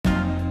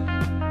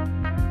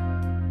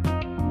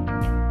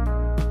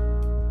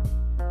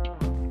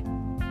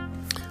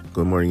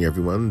Good morning,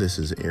 everyone. This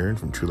is Aaron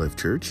from True Life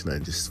Church, and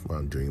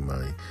I'm doing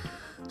my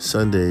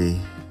Sunday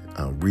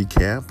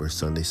recap or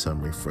Sunday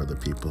summary for the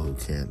people who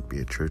can't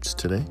be at church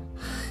today,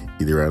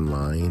 either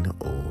online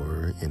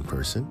or in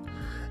person.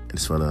 I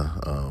just want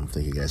to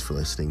thank you guys for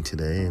listening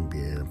today and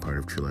being a part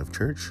of True Life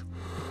Church.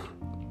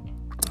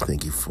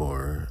 Thank you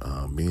for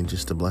being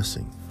just a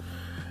blessing.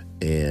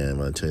 And I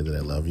want to tell you that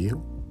I love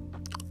you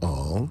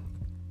all,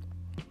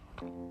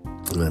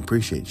 and I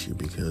appreciate you,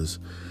 because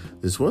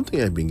there's one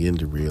thing I begin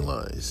to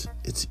realize.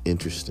 It's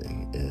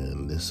interesting,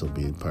 and this will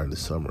be part of the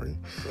summary,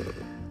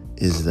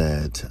 is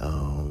that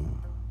a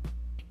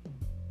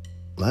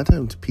lot of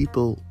times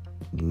people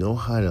know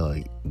how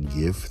to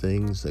give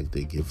things,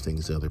 they give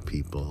things to other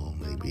people,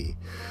 maybe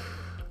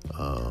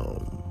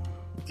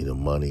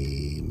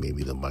money,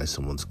 maybe they'll buy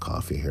someone's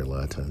coffee here. A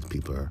lot of times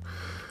people are,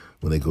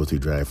 when they go through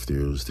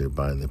drive-thrus, they're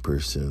buying the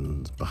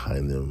person's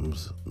behind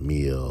them's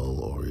meal,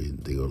 or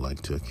they go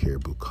to a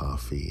Caribou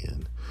Coffee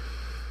and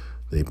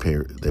they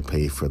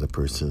pay for the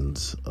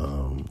person's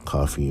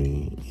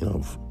coffee,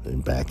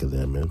 in back of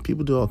them. And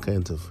people do all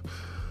kinds of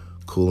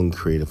cool and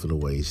creative little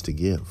ways to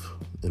give,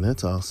 and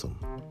that's awesome.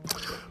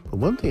 But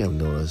one thing I've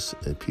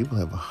noticed that people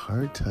have a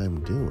hard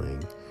time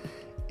doing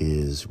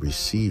is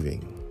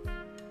receiving,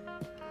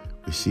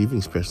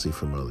 especially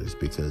from others,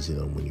 because,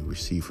 when you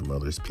receive from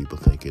others, people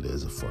think it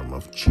is a form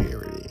of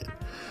charity. And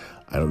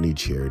I don't need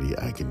charity.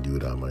 I can do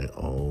it on my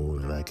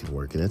own, and I can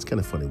work. And that's kind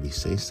of funny. We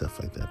say stuff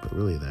like that, but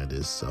really that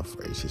is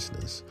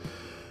self-righteousness.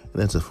 And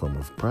that's a form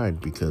of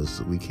pride,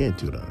 because we can't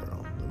do it on our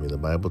own. The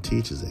Bible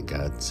teaches that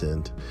God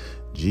sent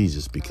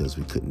Jesus because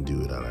we couldn't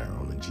do it on our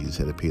own. And Jesus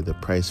had to pay the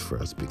price for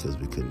us because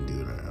we couldn't do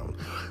it on our own.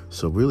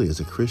 So really, as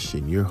a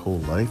Christian, your whole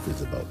life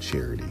is about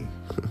charity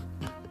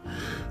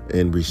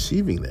and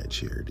receiving that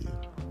charity.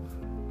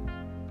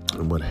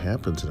 And what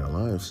happens in our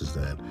lives is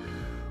that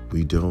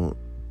we don't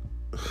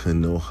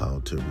know how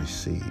to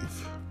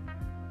receive.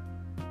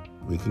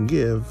 We can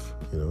give,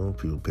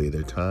 people pay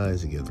their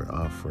tithes, they give their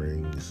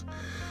offerings,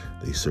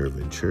 they serve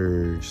in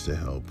church, they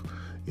help,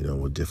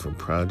 with different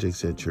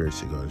projects at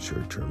church, they go on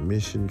short-term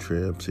mission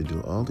trips, they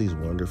do all these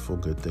wonderful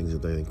good things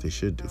that they think they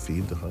should do,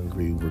 feed the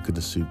hungry, work at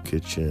the soup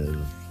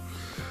kitchen,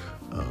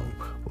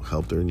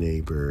 help their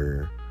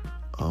neighbor,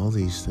 all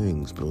these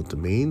things. But the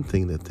main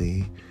thing that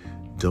they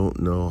don't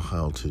know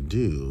how to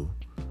do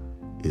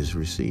is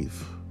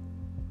receive.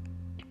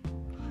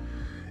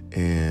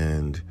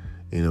 And,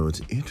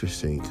 it's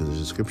interesting because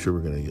there's a scripture we're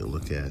going to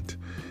look at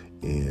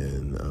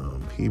in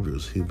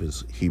Hebrews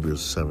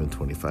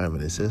 7:25,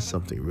 and it says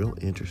something real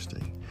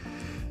interesting.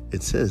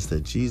 It says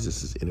that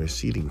Jesus is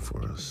interceding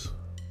for us.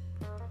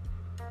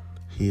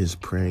 He is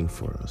praying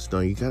for us. Now,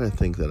 you got to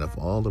think that of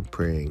all the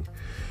praying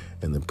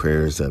and the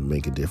prayers that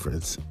make a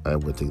difference, I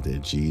would think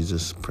that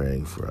Jesus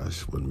praying for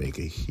us would make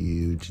a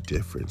huge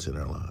difference in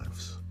our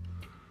lives.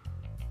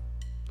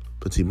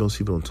 But see, most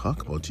people don't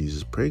talk about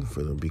Jesus praying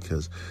for them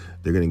because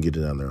they're going to get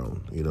it on their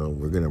own.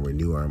 We're going to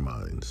renew our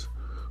minds.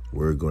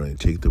 We're going to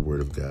take the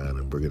Word of God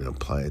and we're going to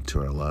apply it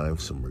to our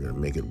lives, and we're going to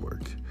make it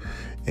work.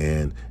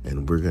 And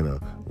we're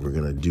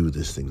gonna do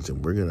these things,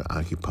 and we're going to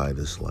occupy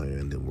this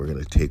land, and we're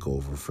going to take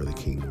over for the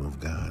kingdom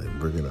of God,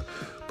 and we're going to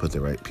put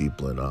the right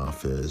people in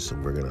office,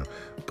 and we're going to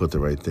put the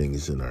right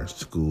things in our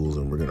schools,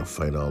 and we're going to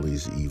fight all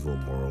these evil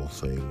moral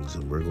things,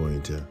 and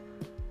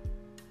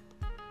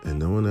and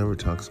no one ever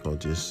talks about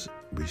just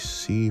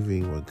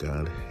receiving what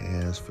God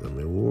has for them.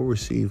 And we'll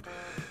receive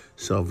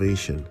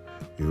salvation.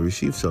 We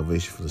receive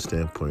salvation from the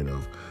standpoint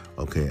of,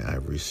 okay,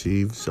 I've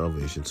received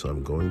salvation, so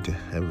I'm going to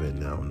heaven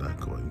now, I'm not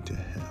going to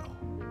hell.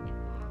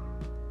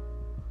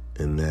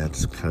 And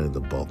that's kind of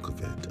the bulk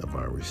of it, of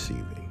our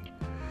receiving.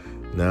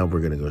 Now we're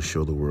going to go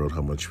show the world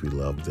how much we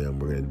love them.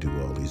 We're going to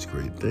do all these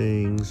great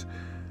things,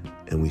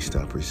 and we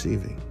stop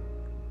receiving.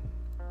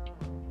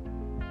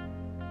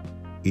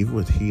 Even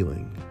with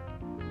healing,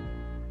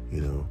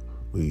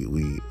 we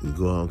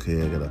go,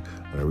 okay, I'm gonna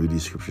read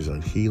these scriptures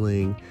on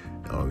healing.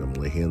 I'm going to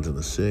lay hands on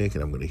the sick,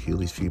 and I'm going to heal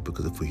these people,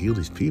 because if we heal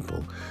these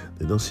people,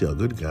 they don't see how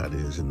good God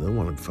is, and they'll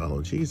want to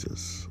follow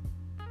Jesus.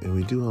 And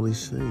we do all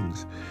these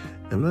things.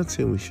 I'm not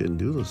saying we shouldn't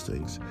do those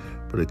things,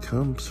 but it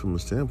comes from a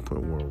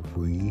standpoint where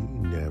we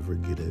never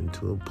get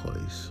into a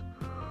place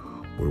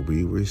where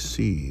we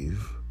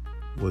receive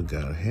what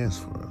God has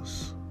for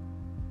us.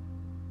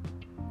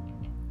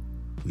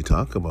 We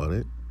talk about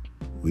it,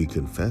 we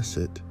confess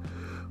it,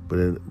 but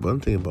one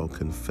thing about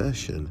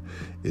confession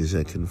is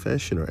that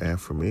confession or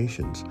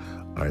affirmations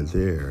are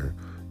there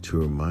to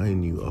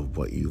remind you of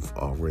what you've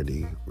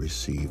already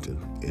received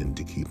and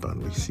to keep on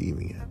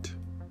receiving it.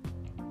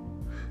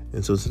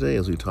 And so today,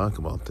 as we talk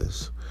about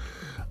this,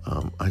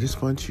 I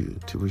just want you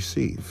to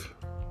receive.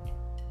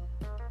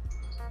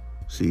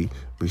 See,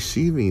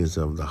 receiving is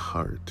of the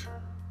heart.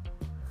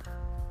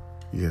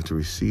 You have to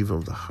receive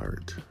of the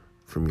heart,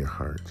 from your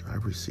heart. I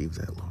receive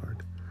that,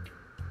 Lord.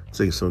 It's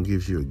like if someone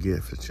gives you a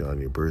gift, it's on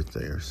your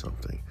birthday or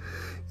something.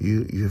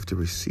 You have to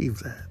receive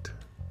that.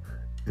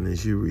 And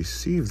as you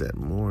receive that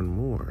more and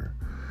more,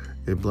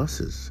 it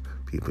blesses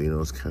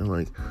people. It's kind of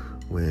like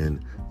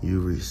when you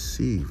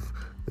receive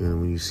And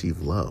when you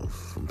receive love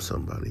from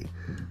somebody,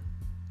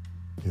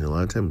 a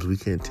lot of times we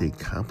can't take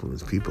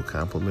compliments. People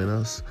compliment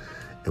us,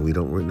 and we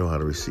don't really know how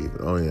to receive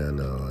it. Oh, yeah,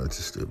 no, it's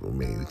just stupid.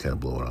 Maybe we kind of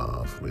blow it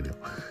off.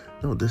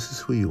 No, this is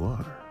who you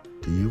are.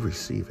 Do you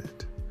receive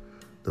it?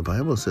 The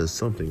Bible says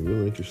something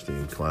really interesting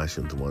in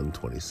Colossians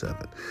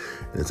 1:27,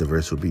 and it's a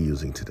verse we'll be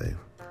using today.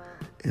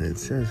 And it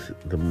says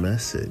the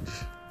message,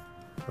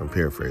 I'm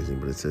paraphrasing,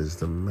 but it says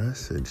the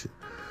message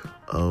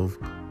of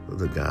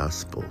the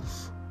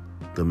Gospels,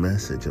 the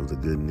message of the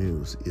good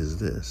news is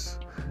this.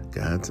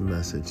 God's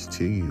message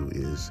to you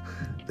is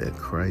that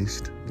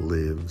Christ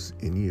lives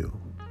in you.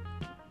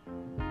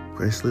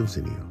 Christ lives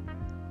in you.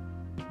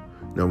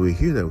 Now, we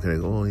hear that, we kind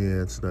of go, oh,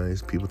 yeah, it's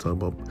nice. People talk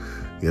about,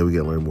 we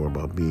got to learn more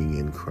about being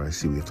in Christ.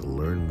 See, we have to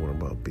learn more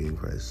about being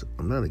Christ.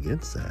 I'm not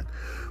against that.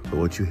 But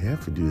what you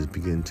have to do is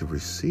begin to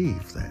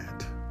receive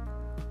that.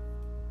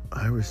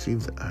 I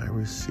receive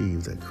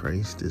that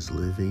Christ is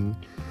living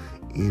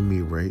in me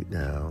right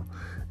now.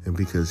 And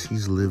because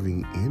he's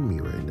living in me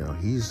right now,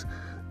 he's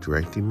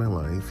directing my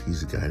life.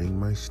 He's guiding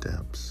my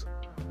steps.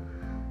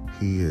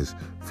 He is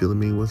filling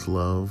me with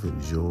love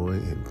and joy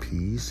and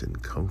peace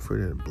and comfort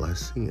and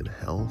blessing and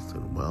health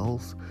and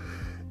wealth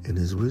and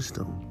his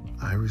wisdom.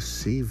 I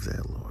receive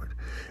that, Lord.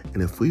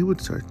 And if we would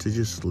start to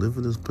just live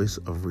in this place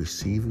of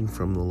receiving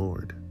from the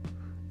Lord,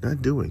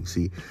 not doing.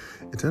 See,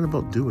 it's not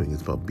about doing,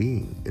 it's about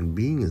being. And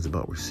being is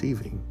about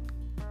receiving.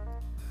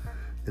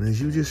 And as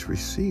you just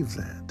receive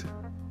that,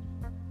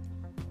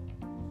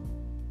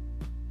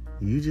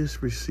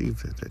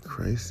 that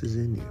Christ is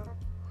in you.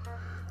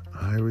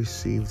 I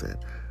receive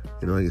that.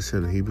 Like I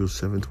said in Hebrews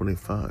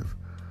 7:25,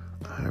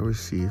 I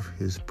receive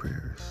his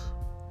prayers.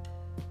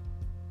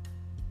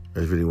 I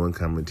was reading one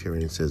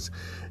commentary and it says,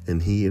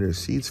 and he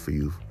intercedes for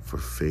you for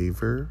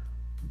favor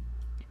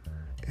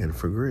and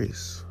for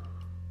grace.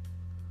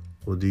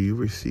 Well, do you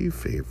receive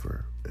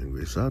favor and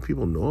grace? A lot of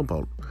people know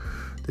about,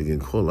 they can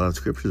quote a lot of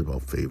scriptures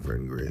about favor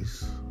and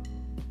grace.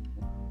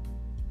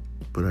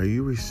 But are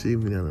you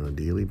receiving that on a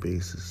daily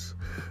basis?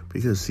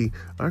 Because, see,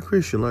 our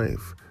Christian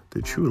life,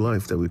 the true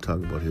life that we talk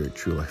about here at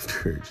True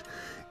Life Church,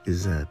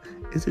 is that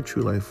it's a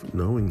true life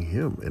knowing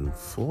him and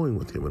flowing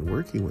with him and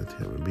working with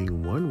him and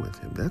being one with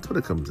him. That's what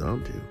it comes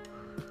down to.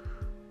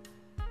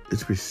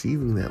 It's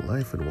receiving that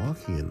life and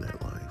walking in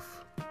that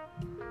life.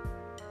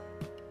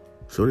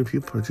 So many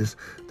people are just,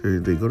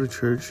 they go to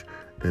church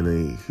and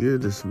they hear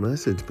this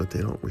message, but they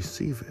don't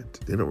receive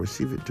it. They don't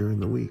receive it during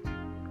the week.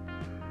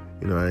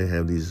 I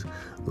have these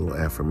little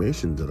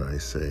affirmations that I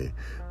say,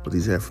 but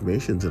these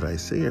affirmations that I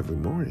say every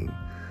morning,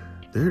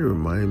 they're to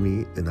remind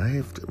me, and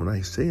when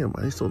I say them,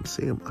 I just don't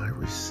say them, I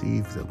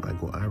receive them.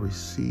 I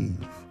receive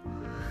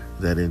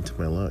that into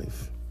my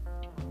life.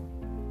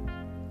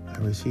 I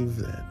receive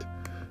that.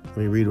 Let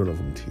me read one of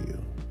them to you.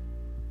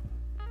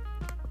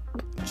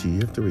 You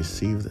have to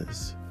receive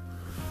this.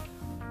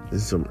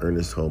 This is from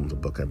Ernest Holmes, a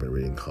book I've been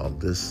reading called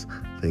This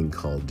Thing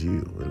Called You.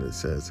 And it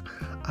says,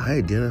 I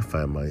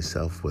identify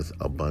myself with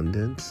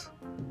abundance,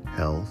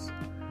 health,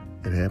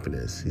 and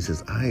happiness. He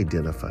says, I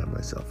identify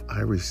myself. I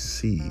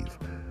receive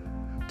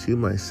to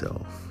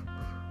myself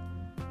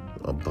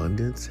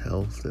abundance,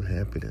 health, and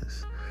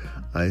happiness.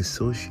 I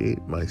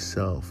associate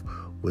myself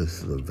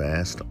with the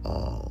vast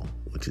all,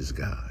 which is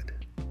God.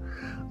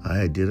 I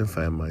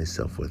identify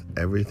myself with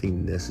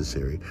everything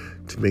necessary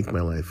to make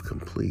my life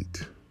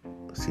complete.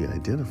 See,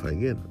 identify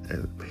again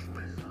and make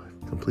my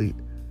life complete.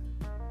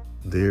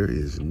 There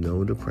is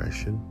no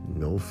depression,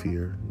 no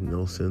fear,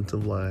 no sense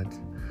of lack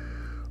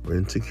or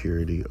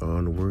insecurity or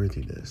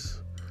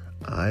unworthiness.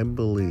 I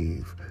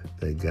believe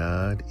that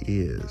God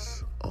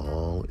is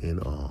all in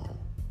all,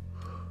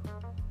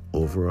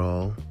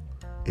 overall,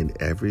 in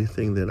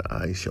everything that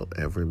I shall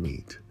ever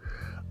meet.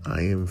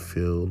 I am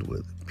filled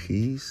with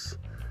peace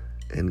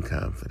and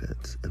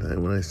confidence.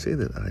 And when I say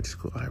that, I just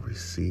go, I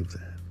receive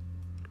that.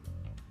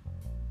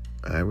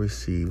 I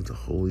receive the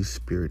Holy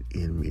Spirit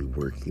in me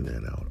working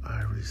that out.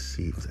 I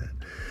receive that.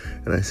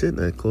 And I sit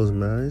and I close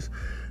my eyes,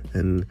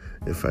 and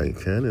if I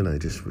can, and I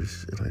just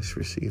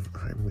receive,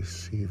 I'm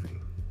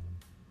receiving.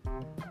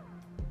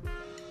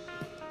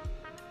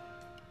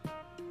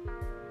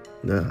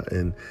 Now,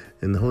 and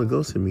the Holy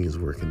Ghost in me is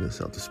working this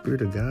out. The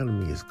Spirit of God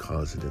in me is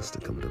causing this to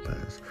come to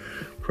pass.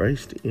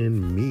 Christ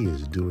in me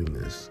is doing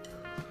this.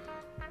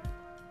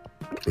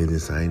 And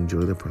as I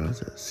enjoy the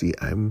process, see,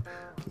 I'm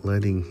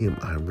letting him,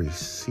 I'm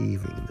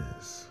receiving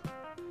this.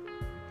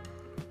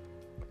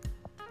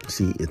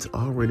 See, it's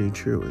already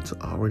true. It's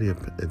already a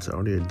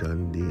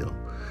done deal.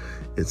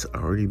 It's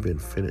already been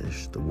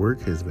finished. The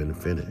work has been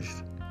finished.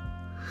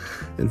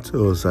 And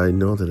so as I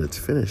know that it's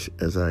finished,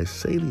 as I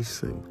say these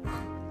things,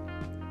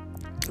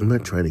 I'm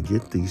not trying to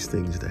get these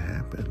things to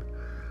happen.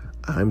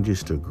 I'm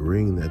just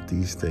agreeing that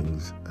these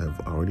things have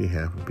already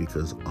happened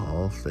because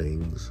all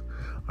things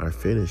are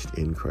finished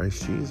in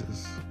Christ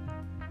Jesus.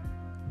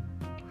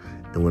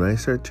 And when I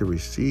start to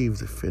receive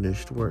the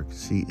finished work,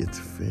 see, it's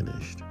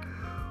finished.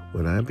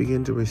 When I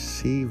begin to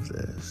receive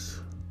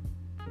this,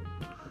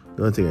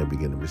 another thing I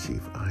begin to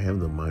receive, I have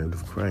the mind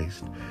of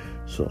Christ.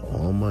 So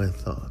all my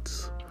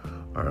thoughts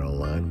are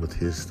aligned with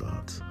his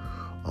thoughts.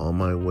 All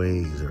my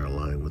ways are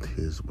aligned with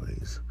his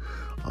ways.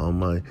 All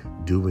my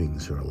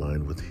doings are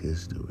aligned with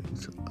his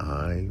doings.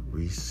 I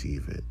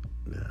receive it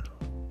now.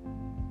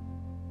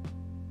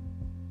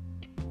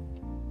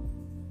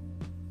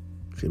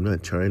 See, I'm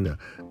not trying to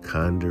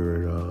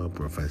conjure it up,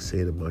 or if I say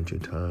it a bunch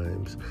of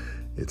times,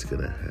 it's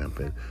going to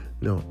happen.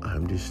 No,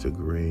 I'm just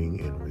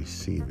agreeing and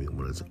receiving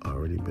what has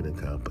already been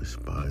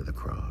accomplished by the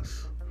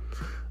cross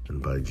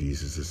and by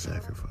Jesus'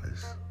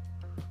 sacrifice.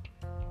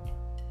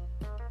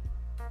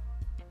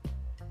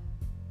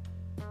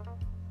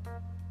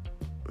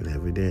 And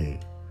every day,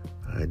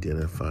 I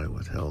identify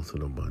with health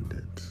and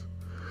abundance.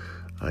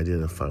 I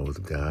identify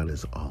with God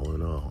as all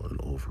in all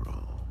and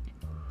overall.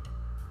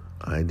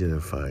 I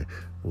identify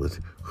with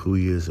who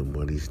he is and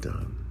what he's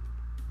done.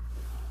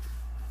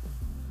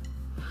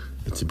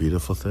 It's a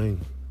beautiful thing.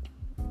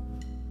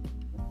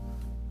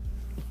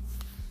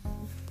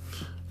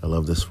 I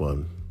love this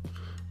one.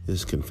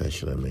 This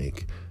confession I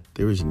make.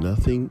 There is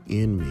nothing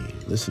in me.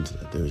 Listen to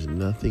that. There is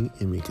nothing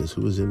in me, because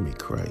who is in me?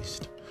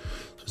 Christ.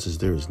 So it says,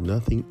 there is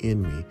nothing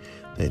in me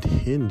that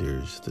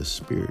hinders the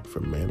Spirit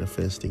from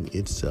manifesting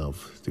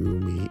itself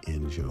through me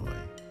in joy.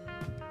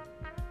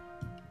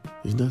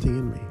 There's nothing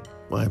in me.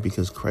 Why?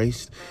 Because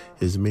Christ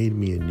has made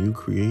me a new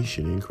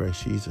creation in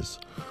Christ Jesus.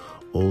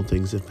 Old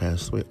things have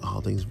passed away.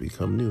 All things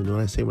become new. You know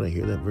what I say when I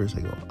hear that verse?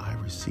 I go, I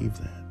receive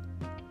that.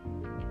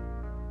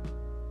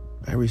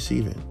 I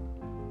receive it.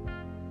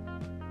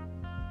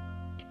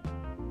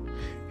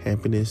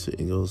 Happiness,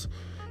 it goes,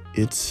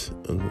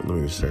 let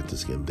me start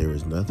this again. There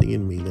is nothing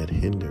in me that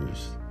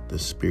hinders the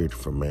Spirit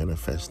from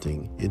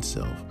manifesting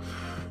itself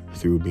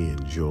through me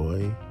in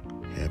joy,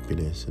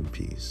 happiness, and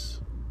peace.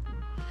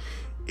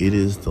 It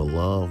is the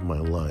law of my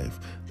life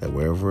that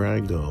wherever I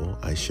go,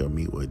 I shall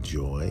meet with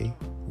joy,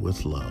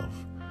 with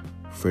love,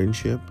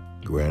 friendship,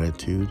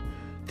 gratitude,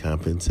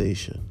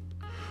 compensation,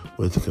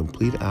 with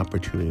complete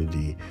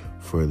opportunity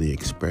for the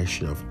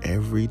expression of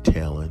every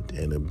talent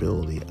and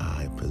ability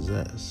I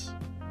possess.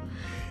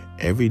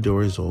 Every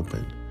door is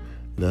open.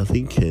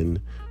 Nothing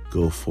can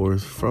go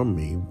forth from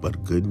me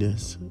but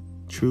goodness,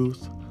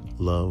 truth,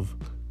 love,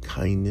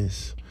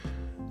 kindness.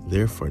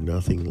 Therefore,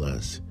 nothing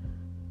less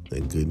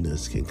than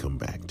goodness can come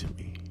back to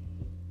me.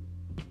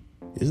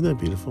 Isn't that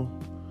beautiful?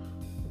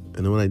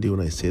 And then what I do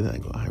when I say that, I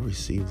go, I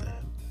receive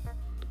that.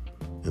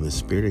 And the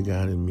Spirit of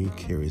God in me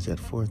carries that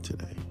forth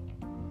today.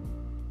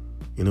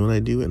 You know what I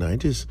do? And I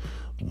just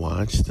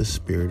watch the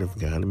Spirit of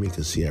God in me,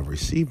 because see, I've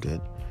received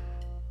it.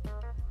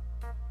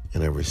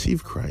 And I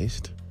received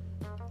Christ.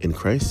 And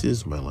Christ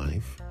is my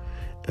life.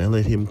 And I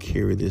let him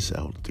carry this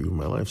out through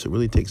my life. So it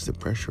really takes the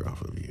pressure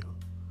off of you.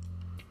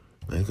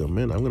 I go,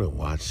 man, I'm going to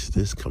watch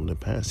this come to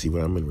pass. See,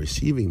 when I'm in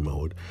receiving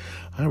mode,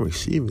 I'm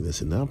receiving this.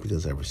 And now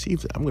because I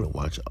received it, I'm going to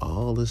watch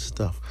all this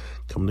stuff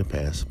come to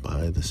pass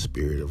by the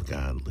Spirit of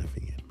God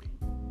living in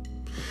me.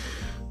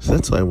 So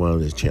that's what I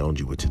wanted to challenge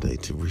you with today,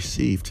 to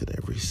receive today.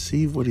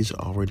 Receive what he's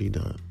already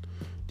done.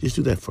 Just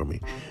do that for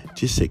me.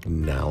 Just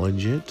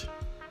acknowledge it.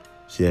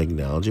 See, I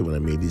acknowledge it when I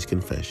made these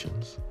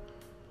confessions.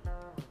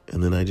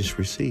 And then I just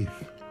receive.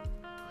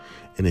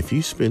 And if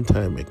you spend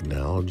time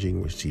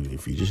acknowledging, receiving,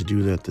 if you just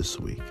do that this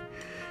week,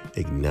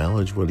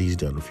 acknowledge what he's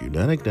done for you.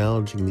 Not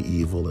acknowledging the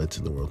evil that's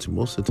in the world. See,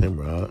 most of the time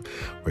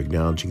we're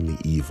acknowledging the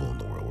evil in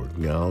the world. We're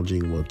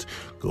acknowledging what's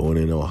going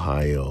in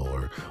Ohio,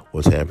 or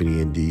what's happening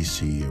in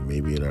D.C., or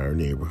maybe in our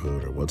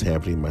neighborhood, or what's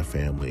happening in my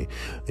family.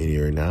 And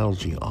you're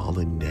acknowledging all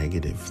the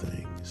negative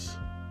things.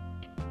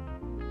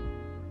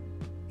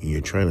 And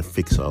you're trying to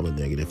fix all the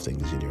negative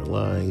things in your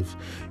life.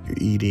 You're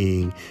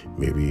eating,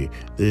 maybe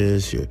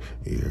this, you're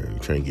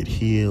trying to get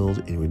healed,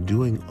 and we're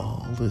doing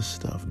all this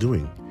stuff.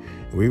 And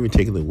we're even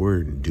taking the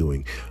word and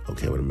doing,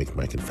 okay, I'm going to make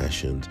my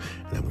confessions,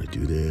 and I'm going to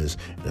do this,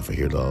 and if I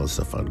hear all this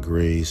stuff on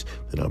grace,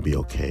 then I'll be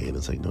okay. And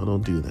it's like, no,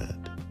 don't do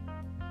that.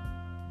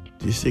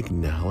 Just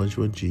acknowledge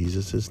what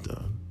Jesus has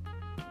done.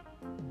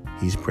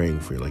 He's praying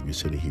for you, like we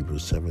said in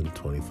Hebrews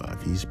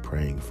 7:25. He's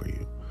praying for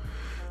you.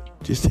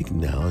 Just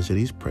acknowledge that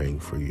he's praying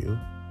for you,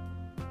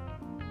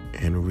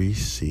 and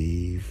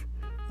receive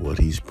what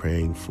he's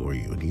praying for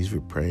you. And he's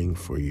praying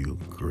for you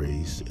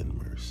grace and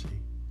mercy.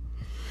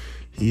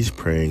 He's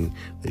praying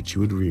that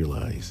you would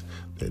realize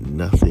that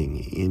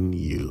nothing in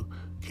you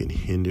can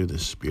hinder the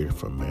Spirit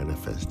from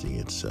manifesting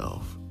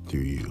itself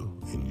through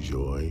you in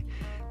joy,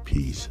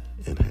 peace,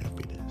 and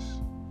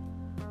happiness.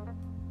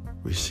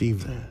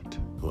 Receive that.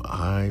 Well,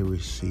 I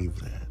receive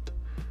that.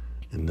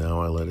 And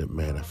now I let it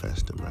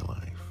manifest in my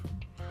life.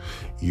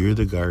 You're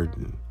the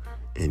garden,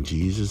 and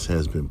Jesus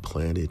has been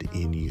planted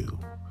in you.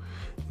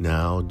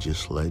 Now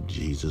just let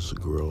Jesus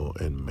grow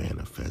and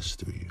manifest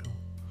through you.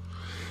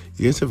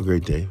 You guys have a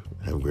great day.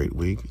 Have a great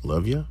week.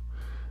 Love you.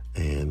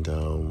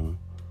 And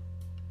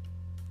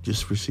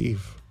just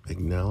receive.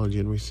 Acknowledge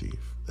and receive.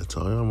 That's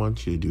all I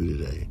want you to do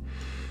today,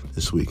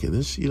 this week. And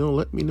this,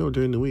 let me know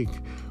during the week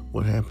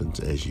what happens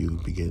as you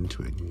begin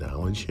to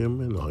acknowledge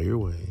him in all your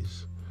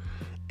ways,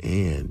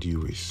 and you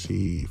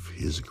receive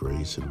his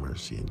grace and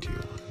mercy into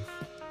your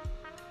life.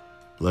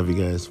 Love you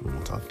guys, and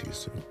we'll talk to you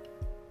soon.